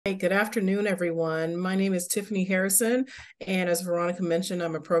Hey, good afternoon, everyone. My name is Tiffany Harrison, and as Veronica mentioned,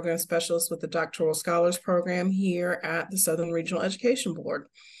 I'm a program specialist with the Doctoral Scholars Program here at the Southern Regional Education Board.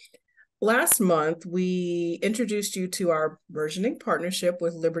 Last month, we introduced you to our burgeoning partnership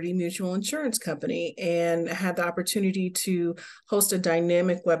with Liberty Mutual Insurance Company and had the opportunity to host a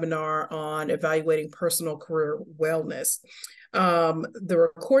dynamic webinar on evaluating personal career wellness. The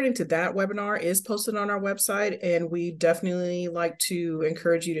recording to that webinar is posted on our website, and we definitely like to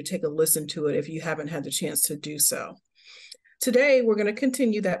encourage you to take a listen to it if you haven't had the chance to do so. Today, we're going to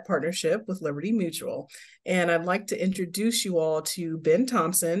continue that partnership with Liberty Mutual, and I'd like to introduce you all to Ben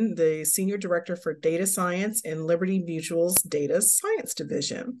Thompson, the Senior Director for Data Science in Liberty Mutual's Data Science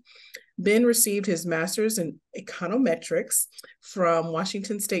Division. Ben received his master's in econometrics from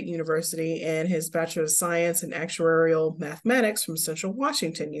Washington State University and his Bachelor of Science in Actuarial Mathematics from Central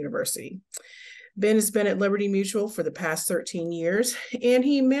Washington University. Ben has been at Liberty Mutual for the past 13 years, and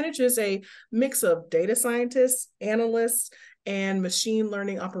he manages a mix of data scientists, analysts, and machine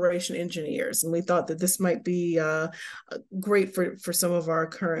learning operation engineers. And we thought that this might be great for some of our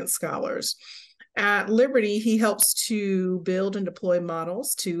current scholars. At Liberty, he helps to build and deploy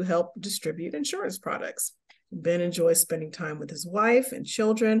models to help distribute insurance products. Ben enjoys spending time with his wife and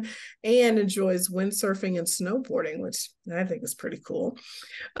children and enjoys windsurfing and snowboarding, which I think is pretty cool.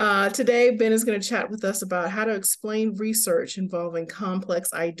 Today, Ben is going to chat with us about how to explain research involving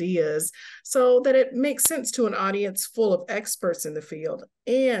complex ideas so that it makes sense to an audience full of experts in the field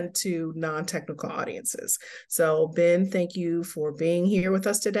and to non-technical audiences. So, Ben, thank you for being here with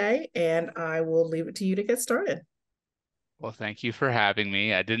us today, and I will leave it to you to get started. Well, thank you for having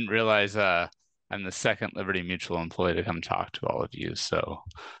me. I didn't realize I'm the second Liberty Mutual employee to come talk to all of you. So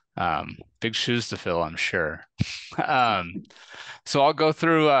big shoes to fill, I'm sure. So I'll go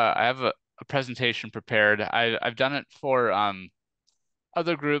through, I have a presentation prepared. I've done it for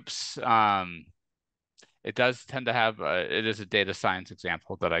other groups. It does tend to have, it is a data science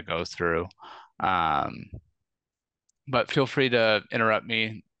example that I go through. But feel free to interrupt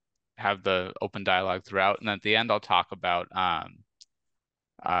me, have the open dialogue throughout. And at the end, I'll talk about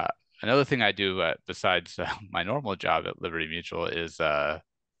another thing I do besides my normal job at Liberty Mutual is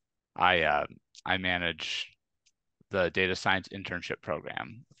I manage the data science internship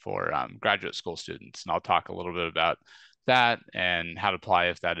program for graduate school students, and I'll talk a little bit about that and how to apply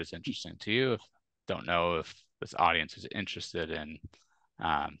if that is interesting to you. If don't know if this audience is interested in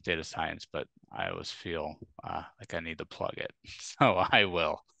data science, but I always feel like I need to plug it, so I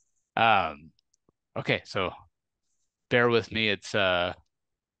will. Okay, so bear with me. It's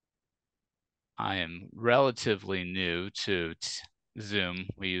I am relatively new to Zoom.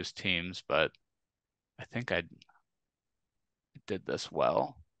 We use Teams, but I think I did this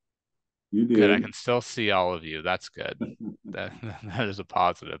well. You did. Good. I can still see all of you. That's good. That is a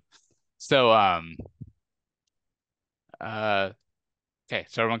positive. So okay,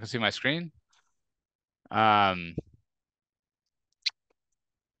 so everyone can see my screen.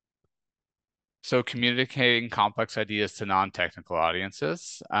 So communicating complex ideas to non-technical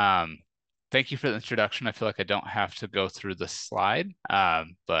audiences. Thank you for the introduction. I feel like I don't have to go through the slide,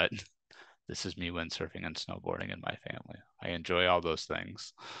 but this is me windsurfing and snowboarding in my family. I enjoy all those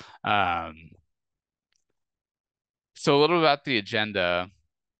things. So a little about the agenda.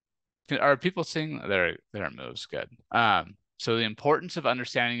 Are people seeing? There it moves. Good. So the importance of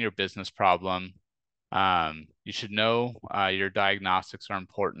understanding your business problem. You should know your diagnostics are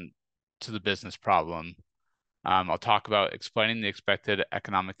important to the business problem. I'll talk about explaining the expected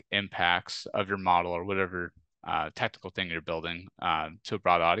economic impacts of your model or whatever technical thing you're building to a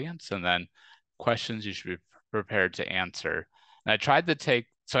broad audience, and then questions you should be prepared to answer. And I tried to take,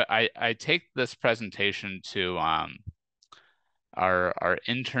 so I take this presentation to our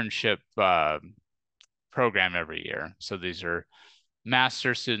internship program every year. So these are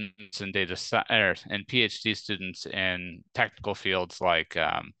master students in data science and PhD students in technical fields like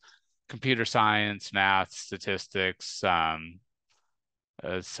computer science, math, statistics, some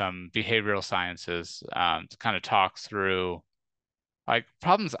behavioral sciences, to kind of talk through like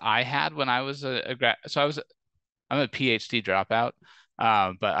problems I had when I was a grad. So I'm a PhD dropout,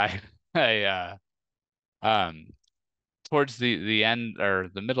 but I towards the end or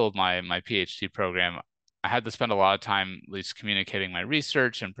the middle of my PhD program, I had to spend a lot of time at least communicating my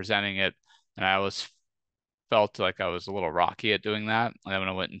research and presenting it, and I always felt like I was a little rocky at doing that. And then when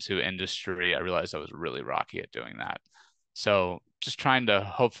I went into industry, I realized I was really rocky at doing that. So just trying to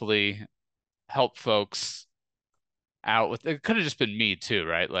hopefully help folks out with, it could have just been me too,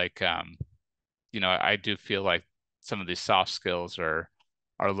 right? Like, I do feel like some of these soft skills are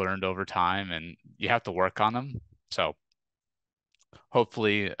learned over time and you have to work on them. So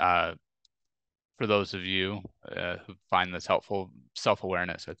hopefully, for those of you who find this helpful,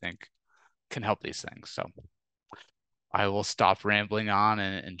 self-awareness, I think, can help these things. So I will stop rambling on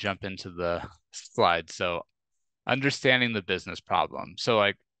and jump into the slides. So understanding the business problem. So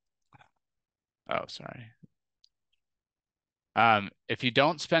like, oh, sorry. If you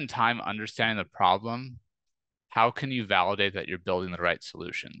don't spend time understanding the problem, how can you validate that you're building the right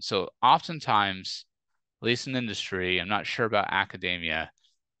solution? So oftentimes, at least in industry, I'm not sure about academia,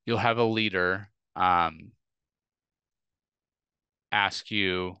 you'll have a leader ask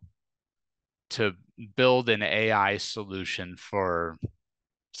you to build an AI solution for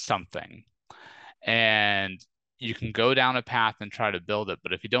something. And you can go down a path and try to build it,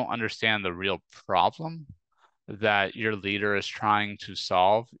 but if you don't understand the real problem that your leader is trying to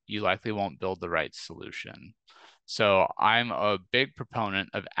solve, you likely won't build the right solution. So I'm a big proponent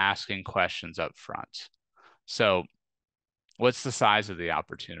of asking questions up front. So what's the size of the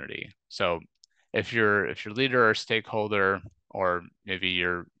opportunity? So if your leader or stakeholder, or maybe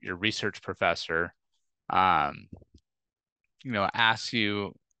your research professor, asks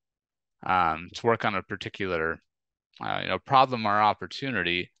you to work on a particular problem or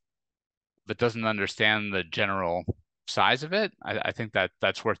opportunity, but doesn't understand the general size of it, I think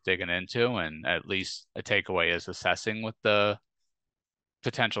that's worth digging into, and at least a takeaway is assessing what the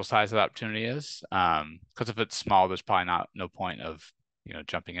potential size of the opportunity is. Because if it's small, there's probably no point of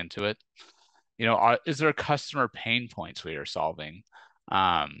jumping into it. Is there customer pain points we are solving?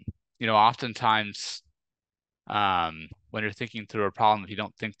 Oftentimes when you're thinking through a problem, if you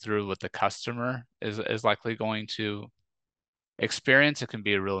don't think through what the customer is likely going to experience, it can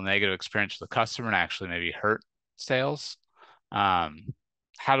be a real negative experience for the customer and actually maybe hurt sales. How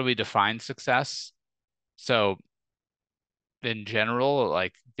do we define success? So in general,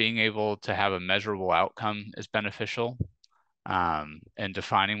 like being able to have a measurable outcome is beneficial. And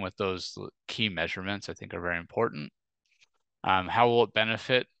defining what those key measurements I think are very important. How will it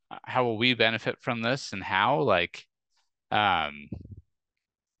benefit? How will we benefit from this, and how?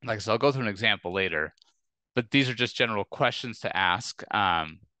 So I'll go through an example later, but these are just general questions to ask. How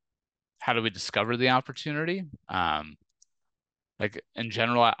do we discover the opportunity? Like in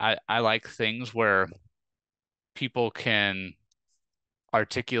general, I like things where people can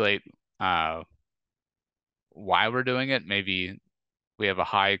articulate why we're doing it. Maybe we have a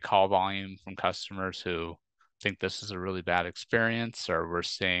high call volume from customers who think this is a really bad experience, or we're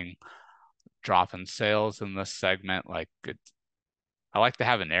seeing drop in sales in this segment. I like to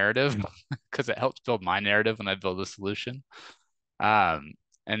have a narrative because it helps build my narrative when I build a solution. And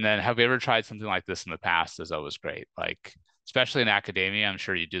then have we ever tried something like this in the past is always great. Like, especially in academia, I'm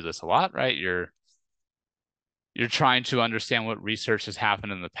sure you do this a lot, right? You're trying to understand what research has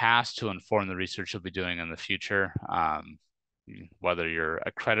happened in the past to inform the research you'll be doing in the future. Whether you're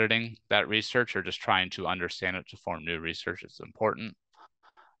accrediting that research or just trying to understand it to form new research is important.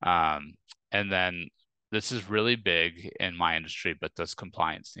 And then this is really big in my industry, but does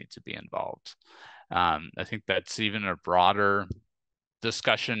compliance need to be involved? I think that's even a broader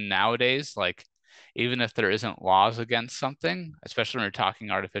discussion nowadays. Like, even if there isn't laws against something, especially when you're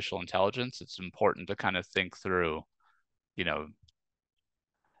talking artificial intelligence, it's important to kind of think through,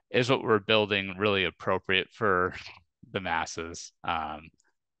 is what we're building really appropriate for the masses?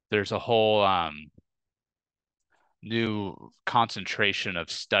 There's a whole new concentration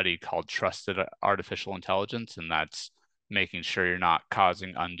of study called trusted artificial intelligence, and that's making sure you're not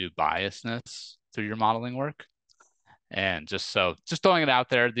causing undue biasness through your modeling work. And just throwing it out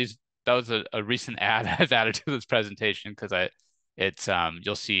there, that was a recent ad I've added to this presentation because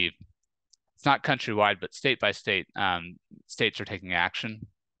you'll see it's not countrywide, but state by state, states are taking action.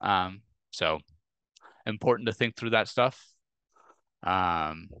 So important to think through that stuff.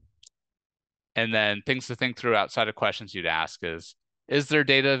 And then things to think through outside of questions you'd ask is there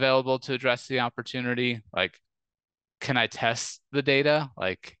data available to address the opportunity? Like, can I test the data?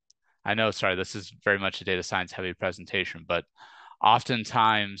 Like, I know, sorry, this is very much a data science heavy presentation, but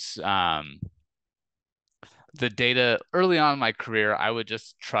oftentimes the data early on in my career, I would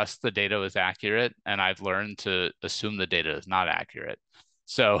just trust the data was accurate, and I've learned to assume the data is not accurate.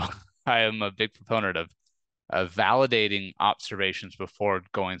 So I am a big proponent of validating observations before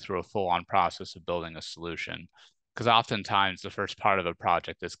going through a full-on process of building a solution. Because oftentimes the first part of a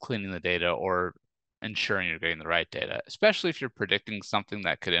project is cleaning the data or ensuring you're getting the right data, especially if you're predicting something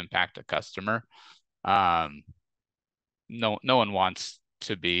that could impact a customer. No one wants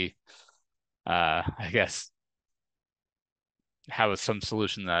to be, I guess, have some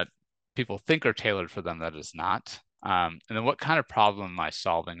solution that people think are tailored for them that is not. And then what kind of problem am I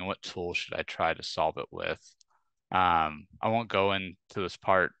solving, and what tool should I try to solve it with? I won't go into this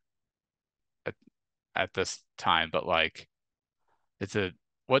part at this time, but like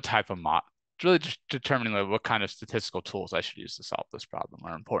what type of it's really just determining like what kind of statistical tools I should use to solve this problem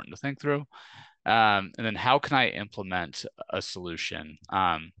are important to think through. And then how can I implement a solution?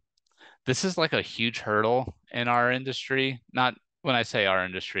 This is like a huge hurdle in our industry. Not when I say our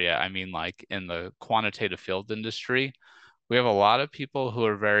industry, I mean like in the quantitative field industry. We have a lot of people who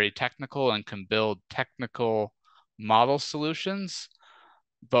are very technical and can build technical model solutions,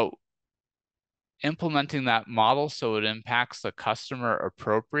 but implementing that model so it impacts the customer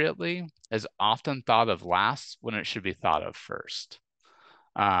appropriately is often thought of last when it should be thought of first.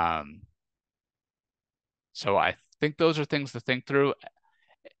 So I think those are things to think through.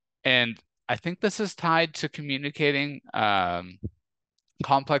 And I think this is tied to communicating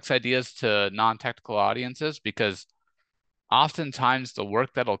complex ideas to non-technical audiences, because oftentimes the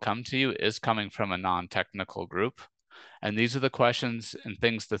work that'll come to you is coming from a non-technical group. And these are the questions and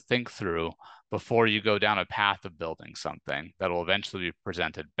things to think through before you go down a path of building something that will eventually be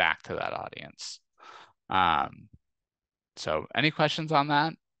presented back to that audience. So any questions on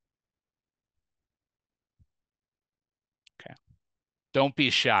that? Okay. Don't be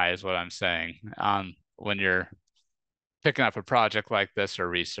shy is what I'm saying when you're picking up a project like this or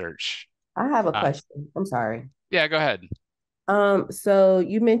research. I have a question. I'm sorry. Yeah, go ahead. So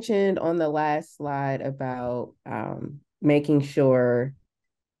you mentioned on the last slide about making sure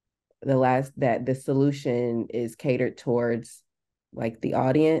that the solution is catered towards like the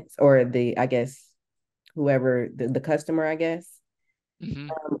audience or I guess whoever the customer, I guess. Mm-hmm.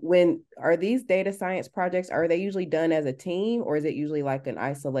 When are these data science projects, are they usually done as a team, or is it usually like an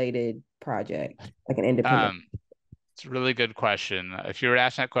isolated project, like an independent? It's a really good question. If you were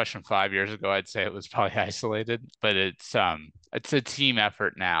asking that question 5 years ago, I'd say it was probably isolated, but it's a team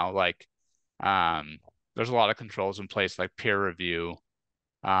effort now. Like there's a lot of controls in place, like peer review.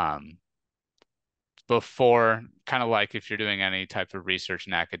 Before, kind of like if you're doing any type of research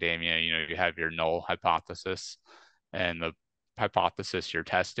in academia, you have your null hypothesis and the hypothesis you're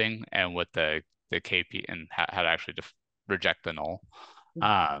testing, and with the KP and how to actually reject the null.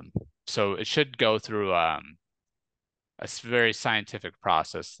 So it should go through a very scientific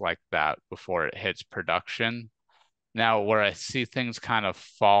process like that before it hits production. Now, where I see things kind of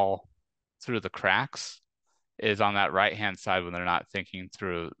fall through the cracks is on that right-hand side when they're not thinking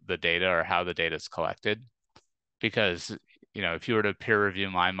through the data or how the data is collected. Because, if you were to peer review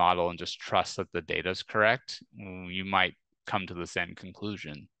my model and just trust that the data is correct, you might come to the same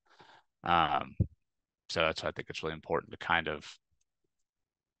conclusion. So that's why I think it's really important to kind of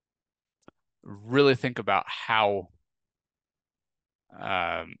really think about how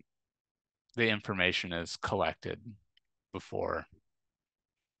the information is collected before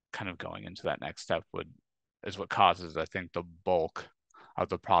kind of going into that next step is what causes, I think, the bulk of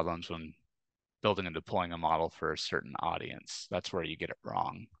the problems when building and deploying a model for a certain audience. That's where you get it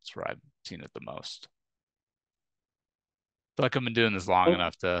wrong. That's where I've seen it the most. I feel like I've been doing this long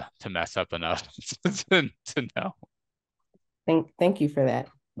enough to mess up enough to know. Thank you for that.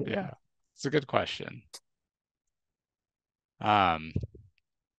 Yeah, it's a good question.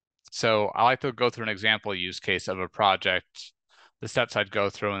 So I like to go through an example use case of a project, the steps I'd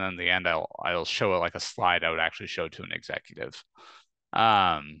go through, and then in the end I'll show it like a slide I would actually show to an executive.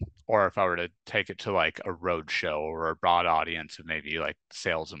 Or if I were to take it to like a road show or a broad audience of maybe like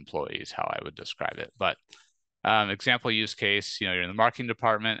sales employees, how I would describe it. But example use case, you're in the marketing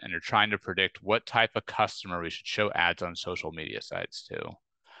department and you're trying to predict what type of customer we should show ads on social media sites to.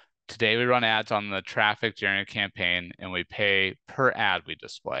 Today we run ads on the traffic during a campaign and we pay per ad we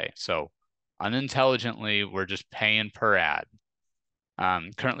display. So unintelligently, we're just paying per ad.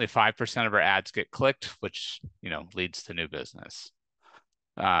 Currently 5% of our ads get clicked, which, leads to new business.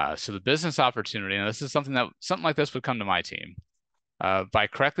 So the business opportunity, and this is something like this would come to my team. By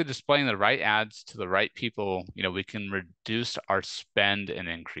correctly displaying the right ads to the right people, we can reduce our spend and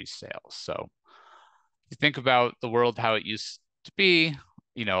increase sales. So if you think about the world, how it used to be,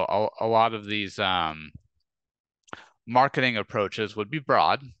 a lot of these marketing approaches would be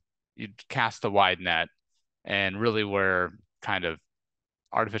broad. You'd cast a wide net, and really where kind of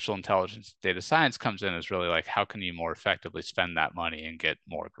artificial intelligence data science comes in is really like, how can you more effectively spend that money and get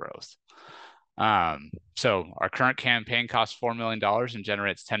more growth? So our current campaign costs $4 million and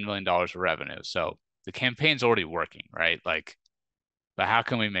generates $10 million of revenue. So the campaign's already working, right? But how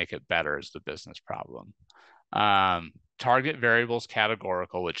can we make it better is the business problem. Target variables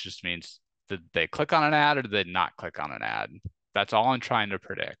categorical, which just means did they click on an ad or did they not click on an ad? That's all I'm trying to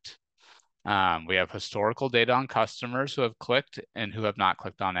predict. We have historical data on customers who have clicked and who have not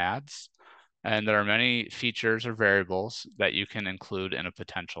clicked on ads. And there are many features or variables that you can include in a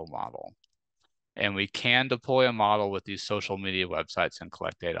potential model. And we can deploy a model with these social media websites and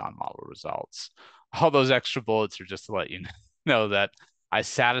collect data on model results. All those extra bullets are just to let you know that I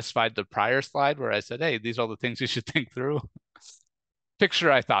satisfied the prior slide where I said, hey, these are all the things you should think through.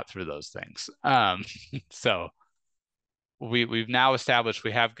 Picture I thought through those things. So we've now established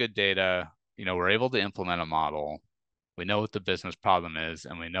we have good data. We're able to implement a model. We know what the business problem is,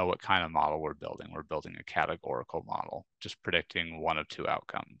 and we know what kind of model we're building. We're building a categorical model, just predicting one of two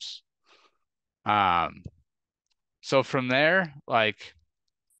outcomes. So from there,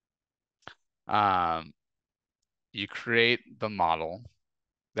 you create the model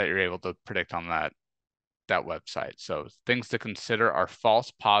that you're able to predict on that website. So things to consider are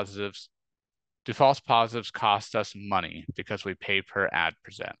false positives. Do false positives cost us money because we pay per ad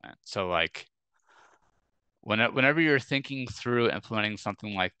presentment? So whenever you're thinking through implementing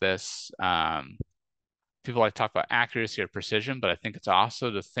something like this, people like to talk about accuracy or precision, but I think it's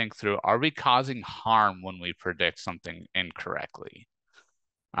also to think through, are we causing harm when we predict something incorrectly?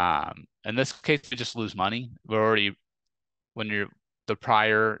 In this case, we just lose money. The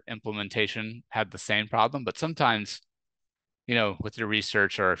prior implementation had the same problem, but sometimes, with your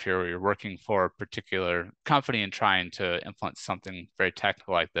research, or if you're working for a particular company and trying to implement something very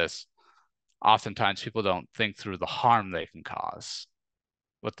technical like this, oftentimes people don't think through the harm they can cause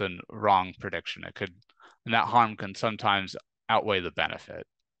with the wrong prediction. And that harm can sometimes outweigh the benefit.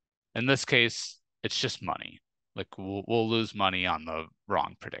 In this case, it's just money. We'll lose money on the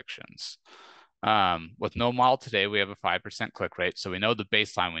wrong predictions. With no model today, we have a 5% click rate, so we know the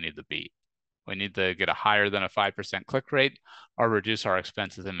baseline we need to beat. We need to get a higher than a 5% click rate, or reduce our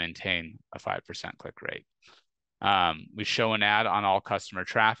expenses and maintain a 5% click rate. We show an ad on all customer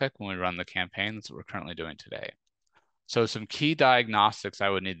traffic when we run the campaign. That's what we're currently doing today. So some key diagnostics I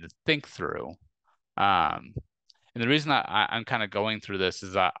would need to think through. And the reason I'm kind of going through this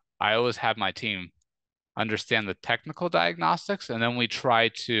is that I always have my team understand the technical diagnostics, and then we try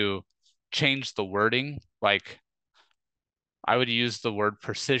to change the wording. Like, I would use the word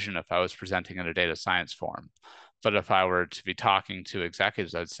precision if I was presenting in a data science forum. But if I were to be talking to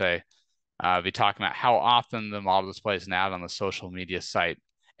executives, I'd say, be talking about how often the model displays an ad on the social media site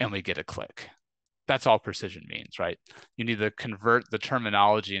and we get a click. That's all precision means, right? You need to convert the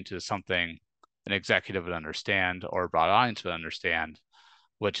terminology into something an executive would understand or a broad audience would understand,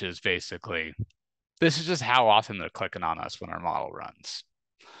 which is basically, this is just how often they're clicking on us when our model runs.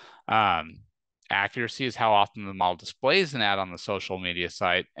 Accuracy is how often the model displays an ad on the social media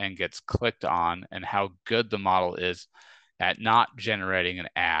site and gets clicked on, and how good the model is at not generating an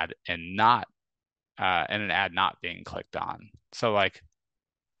ad and an ad not being clicked on. So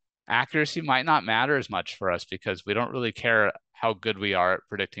accuracy might not matter as much for us because we don't really care how good we are at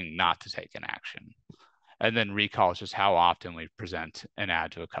predicting not to take an action. And then recall is just how often we present an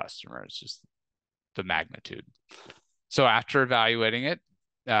ad to a customer. It's just the magnitude. So after evaluating it,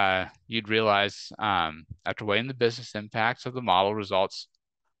 you'd realize after weighing the business impacts of the model results,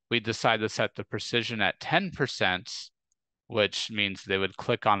 we decided to set the precision at 10%, which means they would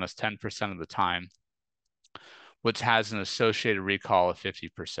click on us 10% of the time, which has an associated recall of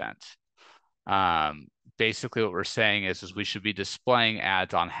 50%. Basically what we're saying is we should be displaying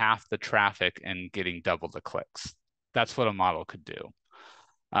ads on half the traffic and getting double the clicks. That's what a model could do.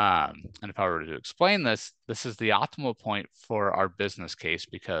 And if I were to explain this is the optimal point for our business case,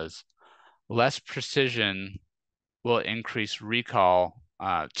 because less precision will increase recall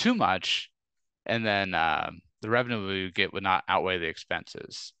too much, and then the revenue we get would not outweigh the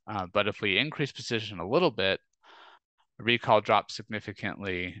expenses. But if we increase precision a little bit, recall drops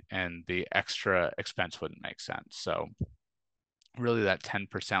significantly and the extra expense wouldn't make sense. So really that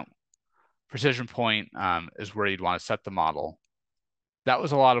 10% precision point is where you'd want to set the model. That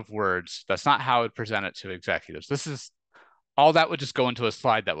was a lot of words. That's not how I would present it to executives. This is all that would just go into a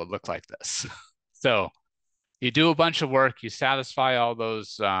slide that would look like this. So you do a bunch of work, you satisfy all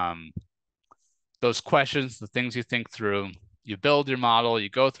those questions, the things you think through, you build your model, you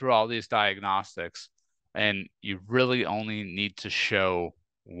go through all these diagnostics, and you really only need to show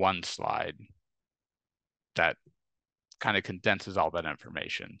one slide that kind of condenses all that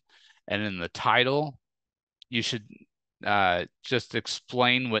information. And in the title, you should just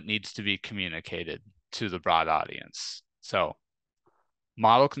explain what needs to be communicated to the broad audience. So,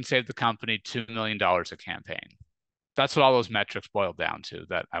 model can save the company $2 million a campaign. That's what all those metrics boil down to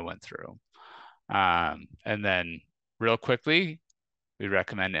that I went through. And then real quickly, we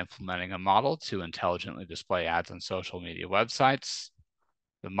recommend implementing a model to intelligently display ads on social media websites.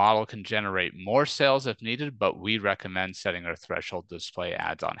 The model can generate more sales if needed, but we recommend setting our threshold display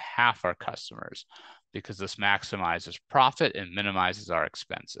ads on half our customers because this maximizes profit and minimizes our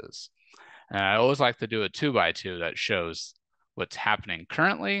expenses. And I always like to do a 2x2 that shows what's happening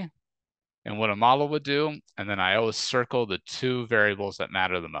currently and what a model would do. And then I always circle the two variables that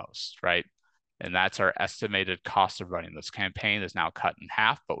matter the most, right? And that's our estimated cost of running this campaign is now cut in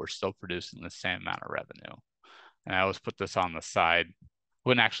half, but we're still producing the same amount of revenue. And I always put this on the side.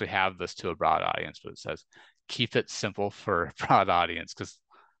 Wouldn't actually have this to a broad audience, but it says, keep it simple for a broad audience, because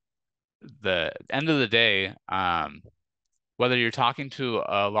the end of the day, whether you're talking to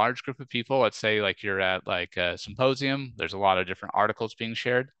a large group of people, let's say like you're at like a symposium, there's a lot of different articles being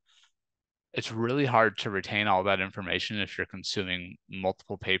shared. It's really hard to retain all that information if you're consuming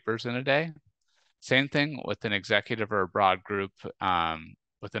multiple papers in a day. Same thing with an executive or a broad group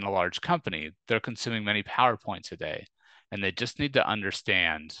within a large company. They're consuming many PowerPoints a day, and they just need to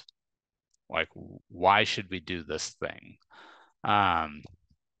understand, like, why should we do this thing? And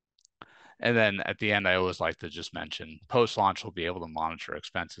then at the end, I always like to just mention post-launch will be able to monitor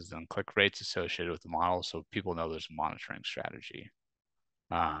expenses and click rates associated with the model so people know there's a monitoring strategy.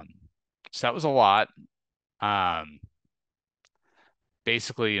 So that was a lot.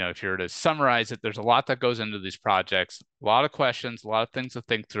 Basically, if you were to summarize it, there's a lot that goes into these projects, a lot of questions, a lot of things to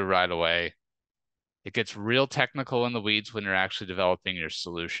think through right away. It gets real technical in the weeds when you're actually developing your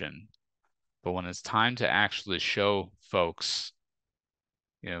solution. But when it's time to actually show folks,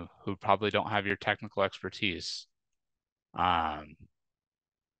 who probably don't have your technical expertise,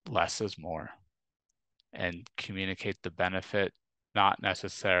 less is more. And communicate the benefit, not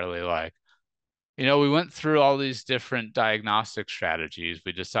necessarily like, we went through all these different diagnostic strategies.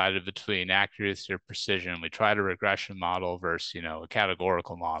 We decided between accuracy or precision. We tried a regression model versus, a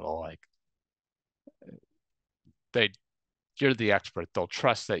categorical model. Like you're the expert. They'll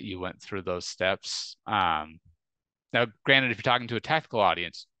trust that you went through those steps. Now, granted, if you're talking to a technical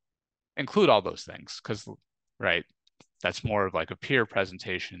audience, include all those things because, right, that's more of like a peer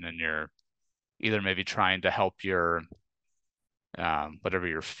presentation and you're either maybe trying to help your whatever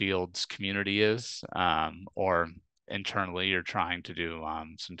your field's community is, or internally you're trying to do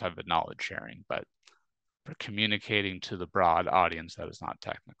some type of knowledge sharing. But for communicating to the broad audience that is not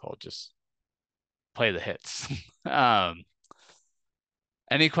technical, just play the hits.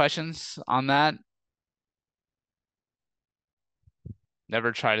 Any questions on that?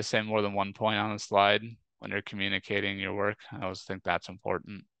 Never try to say more than one point on a slide when you're communicating your work. I always think that's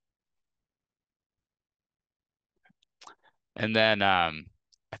important. And then I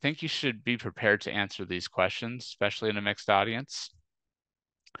think you should be prepared to answer these questions, especially in a mixed audience.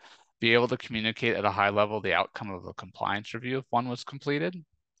 Be able to communicate at a high level the outcome of a compliance review if one was completed.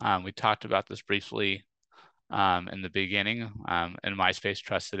 We talked about this briefly in the beginning. In my space,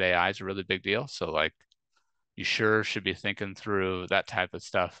 trusted AI is a really big deal. So like, you sure should be thinking through that type of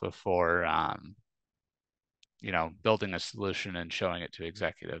stuff before, building a solution and showing it to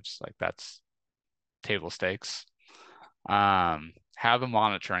executives. Like that's table stakes. Have a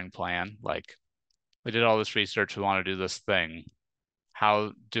monitoring plan. Like we did all this research, we want to do this thing.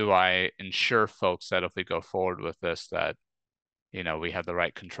 How do I ensure folks that if we go forward with this, that, we have the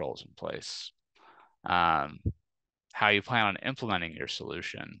right controls in place? How you plan on implementing your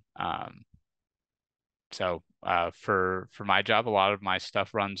solution. So for my job, a lot of my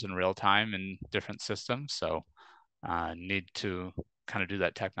stuff runs in real time in different systems. So need to kind of do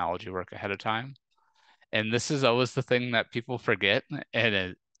that technology work ahead of time. And this is always the thing that people forget, and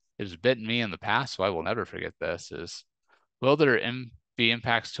it has bitten me in the past, so I will never forget this, is will there be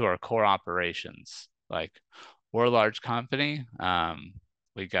impacts to our core operations? Like we're a large company.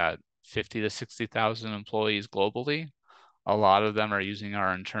 We got 50 to 60,000 employees globally. A lot of them are using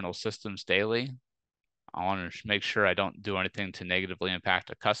our internal systems daily. I want to make sure I don't do anything to negatively impact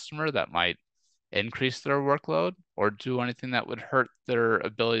a customer that might increase their workload or do anything that would hurt their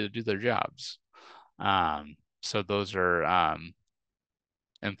ability to do their jobs. So those are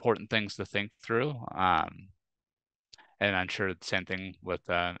important things to think through. And I'm sure the same thing with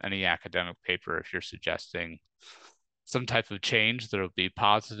any academic paper. If you're suggesting some type of change, there will be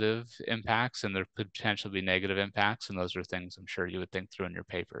positive impacts and there could potentially be negative impacts. And those are things I'm sure you would think through in your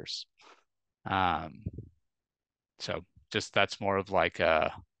papers. So just that's more of like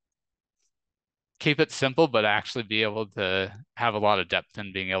keep it simple, but actually be able to have a lot of depth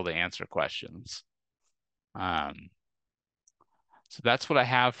in being able to answer questions. So that's what I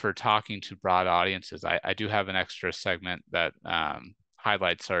have for talking to broad audiences. I do have an extra segment that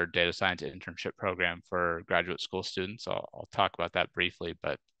highlights our data science internship program for graduate school students. I'll talk about that briefly,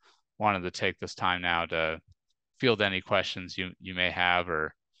 but wanted to take this time now to field any questions you may have,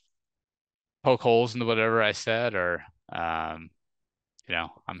 or poke holes into whatever I said, or I'm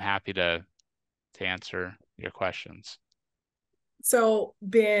happy to answer your questions. So,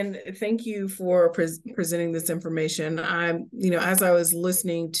 Ben, thank you for presenting this information. As I was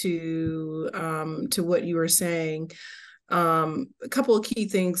listening to what you were saying, a couple of key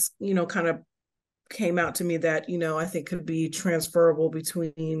things, kind of came out to me that, I think could be transferable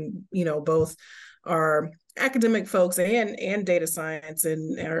between, both our academic folks and data science,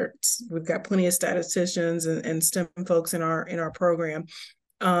 and we've got plenty of statisticians and STEM folks in our program.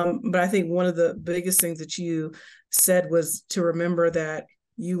 But I think one of the biggest things that you said was to remember that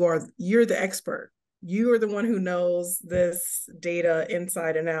you're the expert. You are the one who knows this data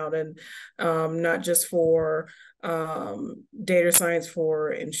inside and out, and not just for data science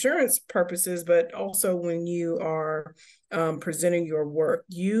for insurance purposes, but also when you are presenting your work.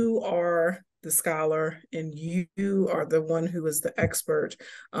 You are the scholar, and you are the one who is the expert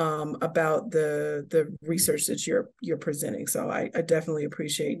about the research that you're presenting. So I definitely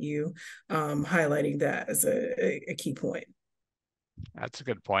appreciate you highlighting that as a key point. That's a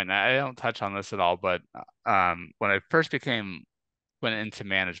good point. I don't touch on this at all, but when I first went into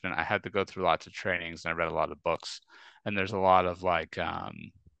management, I had to go through lots of trainings, and I read a lot of books, and there's a lot of and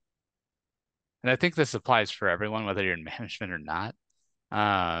I think this applies for everyone, whether you're in management or not.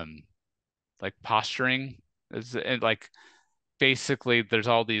 Like posturing is basically there's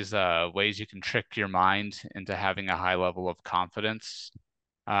all these ways you can trick your mind into having a high level of confidence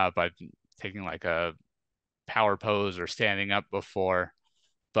by taking like a power pose or standing up before.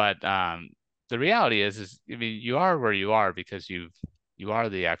 But the reality is I mean, you are where you are because you are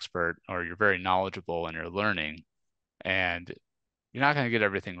the expert, or you're very knowledgeable and you're learning, and you're not going to get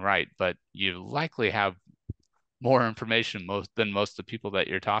everything right, but you likely have more information than most of the people that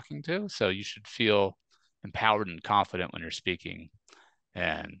you're talking to. So you should feel empowered and confident when you're speaking.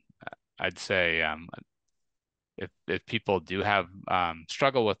 And I'd say if people do have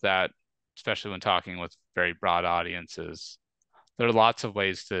struggle with that, especially when talking with very broad audiences, there are lots of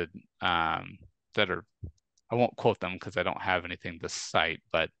ways to that are, I won't quote them because I don't have anything to cite,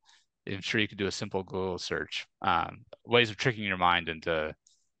 but I'm sure you could do a simple Google search, ways of tricking your mind into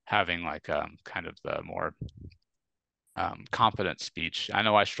having kind of the more confident speech. I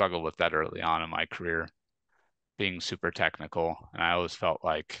know I struggled with that early on in my career, being super technical, and I always felt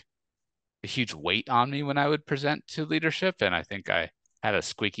like a huge weight on me when I would present to leadership, and I think I had a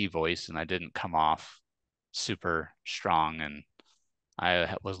squeaky voice and I didn't come off super strong. And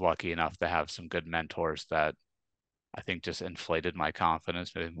I was lucky enough to have some good mentors that I think just inflated my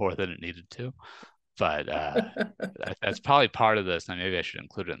confidence maybe more than it needed to. But that's probably part of this, and maybe I should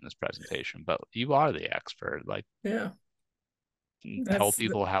include it in this presentation. But you are the expert. Yeah, tell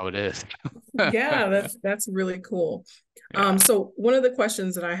people how it is. Yeah, that's really cool. Yeah. So one of the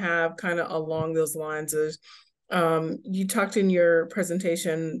questions that I have kind of along those lines is, you talked in your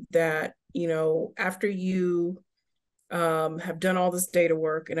presentation that, after you have done all this data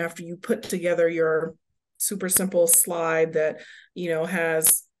work, and after you put together your super simple slide that,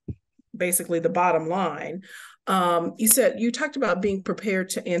 has basically the bottom line, you talked about being prepared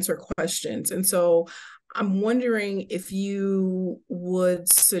to answer questions. And so I'm wondering if you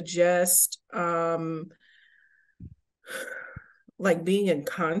would suggest being in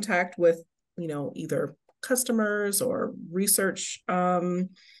contact with, either customers or research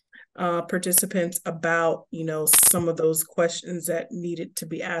participants about, some of those questions that needed to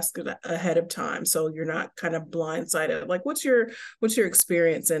be asked ahead of time, so you're not kind of blindsided. Like, what's your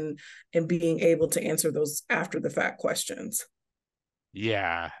experience in being able to answer those after the fact questions?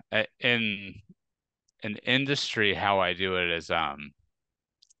 Yeah, in industry, how I do it is I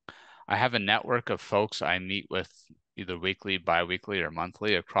have a network of folks I meet with either weekly, bi-weekly, or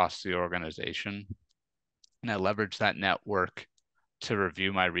monthly across the organization, and I leverage that network to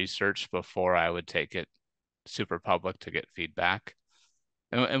review my research before I would take it super public to get feedback.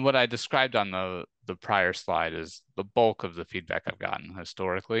 And what I described on the prior slide is the bulk of the feedback I've gotten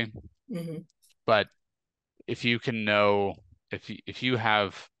historically. Mm-hmm. But if you can know, if you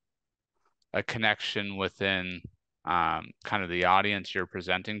have a connection within kind of the audience you're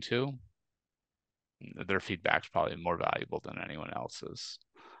presenting to, their feedback's probably more valuable than anyone else's.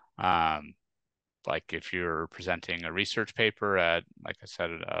 Like if you're presenting a research paper at, like I said,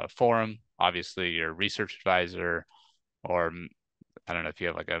 at a forum, obviously your research advisor, or I don't know if you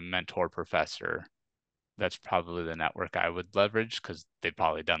have like a mentor professor, that's probably the network I would leverage because they've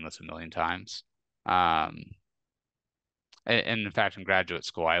probably done this a million times. And in fact, in graduate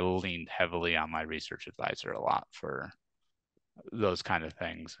school, I leaned heavily on my research advisor a lot for those kind of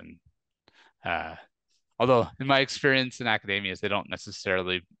things. And although in my experience in academia, they don't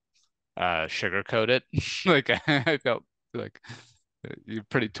necessarily sugarcoat it. Like I felt like you're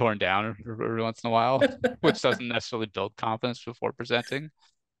pretty torn down every once in a while, which doesn't necessarily build confidence before presenting.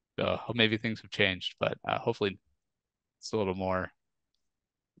 So maybe things have changed, but hopefully it's a little more,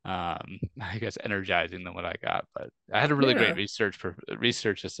 I guess, energizing than what I got. But I had a really great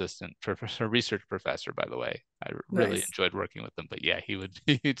research assistant, research professor, by the way. I really enjoyed working with him. But yeah, he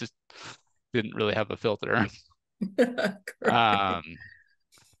just didn't really have a filter.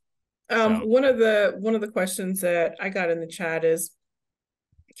 One of the questions that I got in the chat is,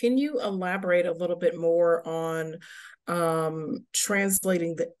 can you elaborate a little bit more on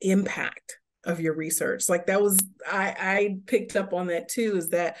translating the impact of your research? Like that was, I picked up on that too, is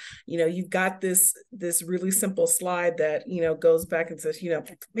that, you've got this really simple slide that, goes back and says,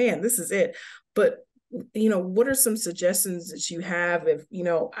 man, this is it. But what are some suggestions that you have if,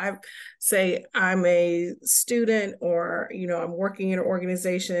 I say I'm a student, or, I'm working in an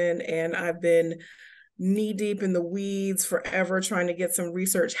organization and I've been knee deep in the weeds forever trying to get some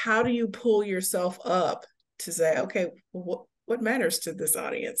research. How do you pull yourself up to say, okay, what matters to this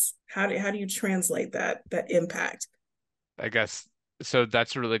audience? How do you translate that impact? I guess, so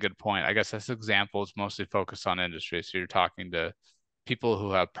that's a really good point. I guess this example is mostly focused on industry. So you're talking to people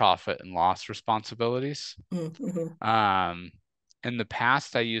who have profit and loss responsibilities. Mm-hmm. In the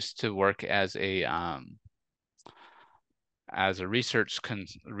past, I used to work as a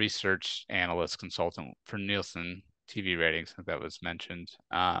research analyst consultant for Nielsen TV ratings, I think that was mentioned.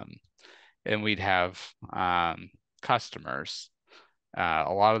 And we'd have customers.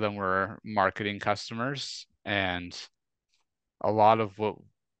 A lot of them were marketing customers, and a lot of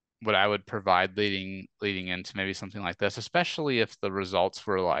what I would provide leading into maybe something like this, especially if the results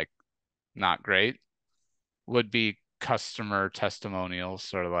were like not great, would be customer testimonials,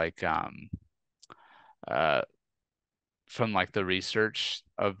 sort of like from like the research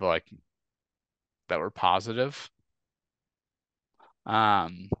of like that were positive.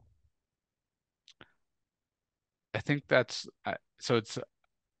 I think that's so it's,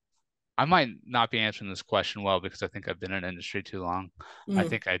 I might not be answering this question well because I think I've been in industry too long. I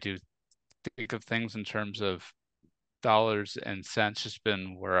think I do think of things in terms of dollars and cents, just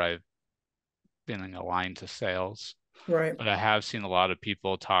been where I've been aligned to sales. Right. But I have seen a lot of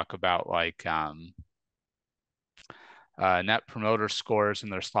people talk about like net promoter scores,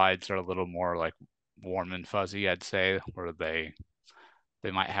 and their slides are a little more like warm and fuzzy, I'd say, where they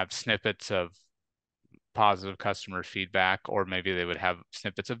might have snippets of positive customer feedback, or maybe they would have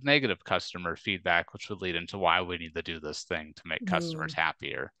snippets of negative customer feedback, which would lead into why we need to do this thing to make customers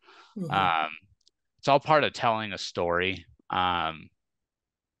happier. It's all part of telling a story.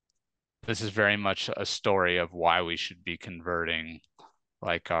 This is very much a story of why we should be converting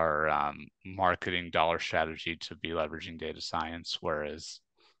like our marketing dollar strategy to be leveraging data science, whereas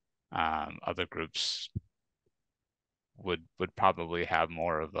other groups would probably have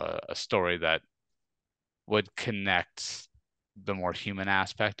more of a story that would connect the more human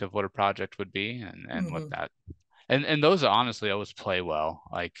aspect of what a project would be, and what that, and those honestly always play well,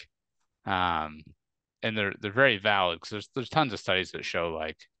 like and they're very valid because there's tons of studies that show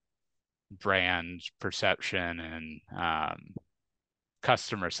like brand perception and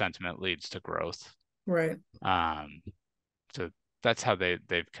customer sentiment leads to growth. Right. So that's how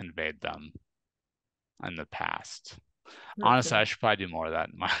they've conveyed them in the past. Okay. Honestly, I should probably do more of that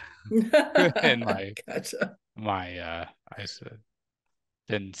in my gotcha. I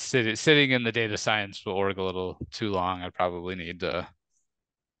been sitting in the data science org a little too long. I probably need to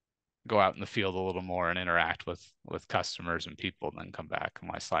go out in the field a little more and interact with customers and people, and then come back and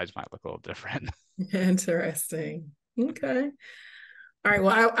my slides might look a little different. Interesting. Okay. All right.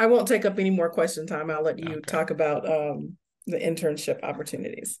 Well, I won't take up any more question time. I'll let you talk about the internship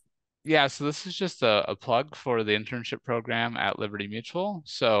opportunities. Yeah, so this is just a plug for the internship program at Liberty Mutual.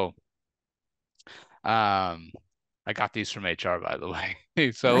 So I got these from HR, by the way.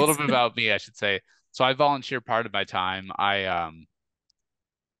 So a little bit about me, I should say. So I volunteer part of my time. I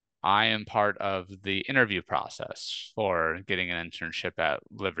am part of the interview process for getting an internship at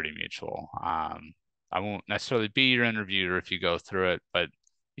Liberty Mutual. I won't necessarily be your interviewer if you go through it, but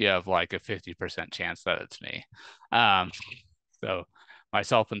you have like a 50% chance that it's me. So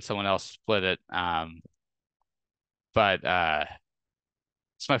myself and someone else split it. But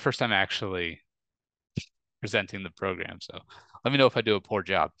it's my first time actually presenting the program. So let me know if I do a poor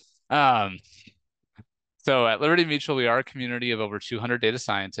job. So at Liberty Mutual, we are a community of over 200 data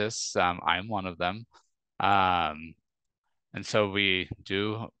scientists. I am one of them. And so we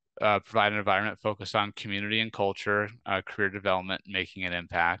do provide an environment focused on community and culture, career development, making an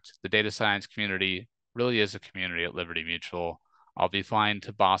impact. The data science community really is a community at Liberty Mutual. I'll be flying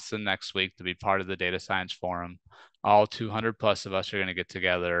to Boston next week to be part of the Data Science Forum. All 200 plus of us are going to get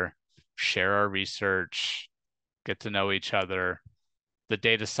together, share our research, get to know each other. The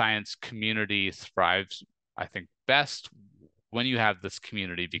data science community thrives, I think, best when you have this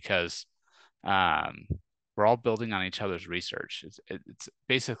community, because we're all building on each other's research. It's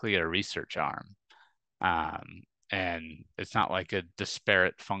basically a research arm. And it's not like a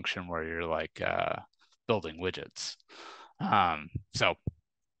disparate function where you're like building widgets. So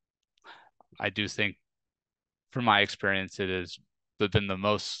I do think, from my experience, it has been the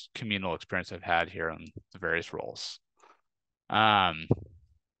most communal experience I've had here in the various roles.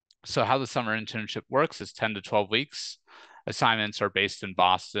 So how the summer internship works is 10 to 12 weeks. Assignments are based in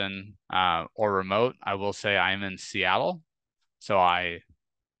Boston or remote. I will say I'm in Seattle, so I've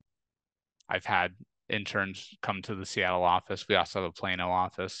had interns come to the Seattle office. We also have a Plano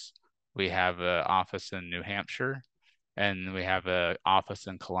office. We have an office in New Hampshire, and we have an office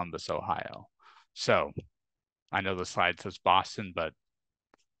in Columbus, Ohio. So I know the slide says Boston, but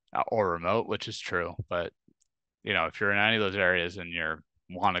or remote, which is true. But you know, if you're in any of those areas and you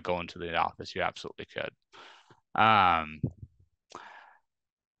want to go into the office, you absolutely could.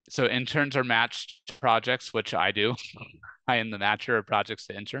 So interns are matched to projects, which I do. I am the matcher of projects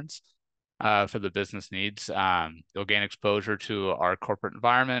to interns for the business needs. You'll gain exposure to our corporate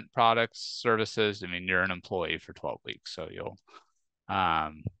environment, products, services. I mean, you're an employee for 12 weeks, so you'll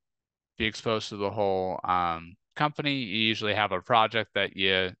be exposed to the whole company. You usually have a project that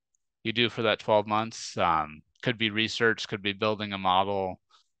you do for that 12 months. Could be research, could be building a model.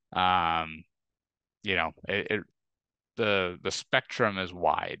 You know, the spectrum is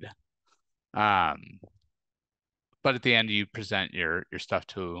wide. But at the end, you present your stuff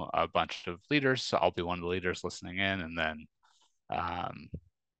to a bunch of leaders. So I'll be one of the leaders listening in, and then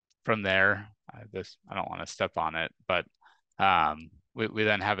from there, I don't want to step on it, but we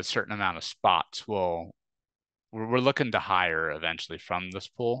then have a certain amount of spots. We're looking to hire eventually from this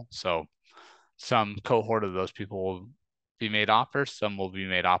pool. So some cohort of those people will be made offers. Some will be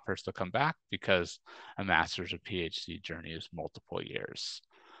made offers to come back, because a master's or PhD journey is multiple years.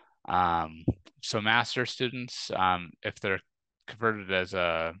 So master students, if they're converted as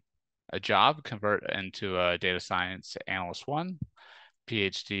a job, convert into a data science analyst 1.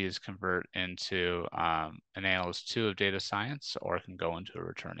 PhDs convert into an analyst 2 of data science, or can go into a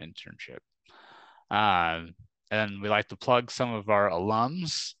return internship. And we like to plug some of our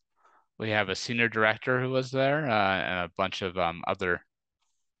alums. We have a senior director who was there, and a bunch of other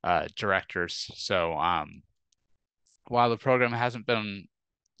directors. So while the program hasn't been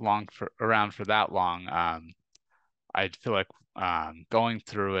around for that long, I feel like going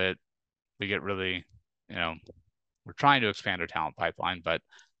through it, we get really, we're trying to expand our talent pipeline, but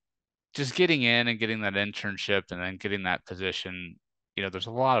just getting in and getting that internship and then getting that position, there's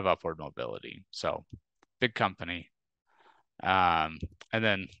a lot of upward mobility. So big company. And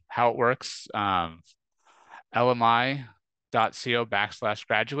then how it works,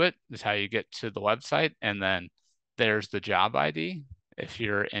 lmi.co/graduate is how you get to the website. And then there's the job ID if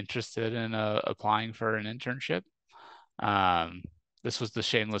you're interested in applying for an internship. This was the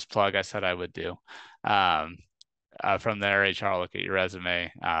shameless plug I said I would do. From there, HR will look at your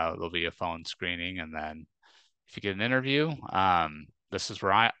resume. There'll be a phone screening, and then if you get an interview, this is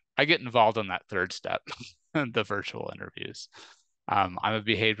where I get involved in that third step, the virtual interviews. I'm a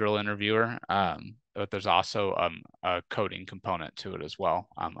behavioral interviewer, but there's also a coding component to it as well.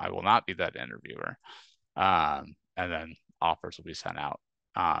 I will not be that interviewer, and then offers will be sent out.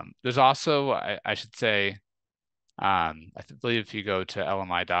 There's also, I should say, I believe if you go to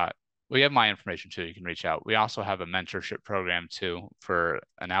LMI. We have my information too. You can reach out. We also have a mentorship program too for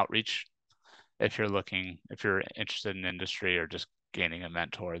an outreach. If you're interested in industry or just gaining a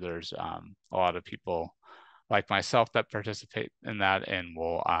mentor, there's a lot of people like myself that participate in that, and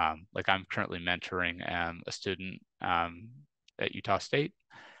will like I'm currently mentoring a student at Utah State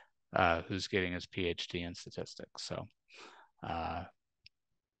who's getting his PhD in statistics. So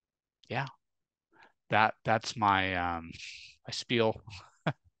yeah, that's my my spiel.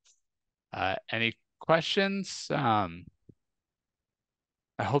 Any questions? I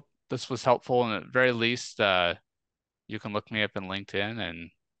hope this was helpful, and at the very least, you can look me up in LinkedIn,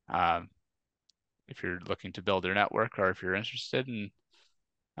 and if you're looking to build your network, or if you're interested in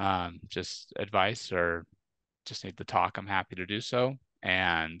just advice or just need to talk, I'm happy to do so.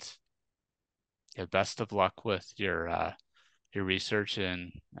 And yeah, best of luck with your research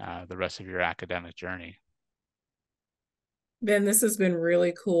and the rest of your academic journey. Ben, this has been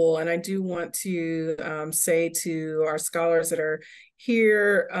really cool. And I do want to say to our scholars that are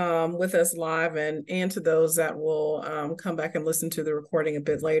here with us live and to those that will come back and listen to the recording a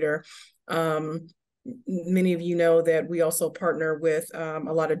bit later. Many of you know that we also partner with a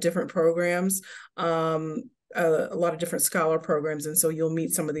lot of different programs. A lot of different scholar programs. And so you'll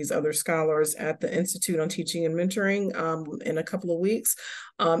meet some of these other scholars at the Institute on Teaching and Mentoring in a couple of weeks.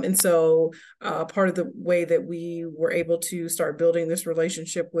 And so part of the way that we were able to start building this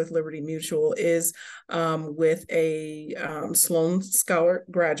relationship with Liberty Mutual is with a Sloan Scholar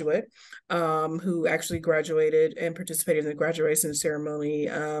graduate who actually graduated and participated in the graduation ceremony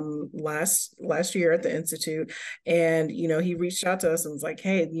last year at the Institute. And, he reached out to us and was like,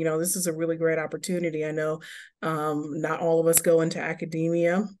 hey, this is a really great opportunity. I know not all of us go into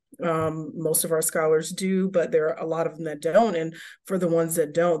academia. Most of our scholars do, but there are a lot of them that don't. And for the ones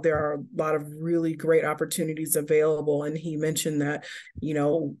that don't, there are a lot of really great opportunities available. And he mentioned that,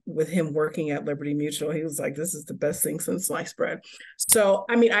 with him working at Liberty Mutual, he was like, this is the best thing since sliced bread. So,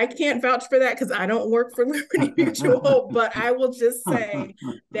 I can't vouch for that because I don't work for Liberty Mutual, but I will just say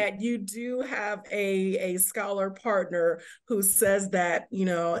that you do have a scholar partner who says that,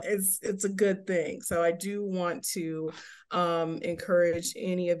 it's a good thing. So I do want to encourage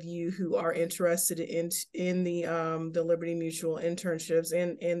any of you who are interested in the Liberty Mutual internships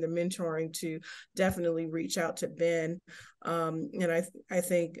and the mentoring to definitely reach out to Ben. And I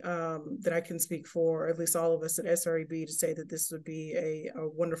think that I can speak for at least all of us at SREB to say that this would be a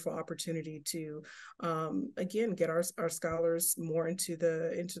wonderful opportunity to again get our scholars more into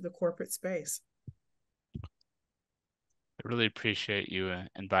the corporate space. I really appreciate you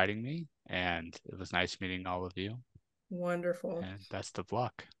inviting me, and it was nice meeting all of you. Wonderful. And best of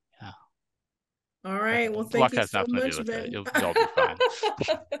luck. Yeah. All right. Well, luck thank you has so nothing to much, do with Ben. it. You'll be fine.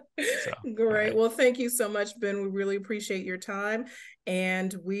 So, great. right. Well, thank you so much, Ben. We really appreciate your time,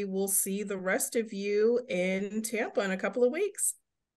 and we will see the rest of you in Tampa in a couple of weeks.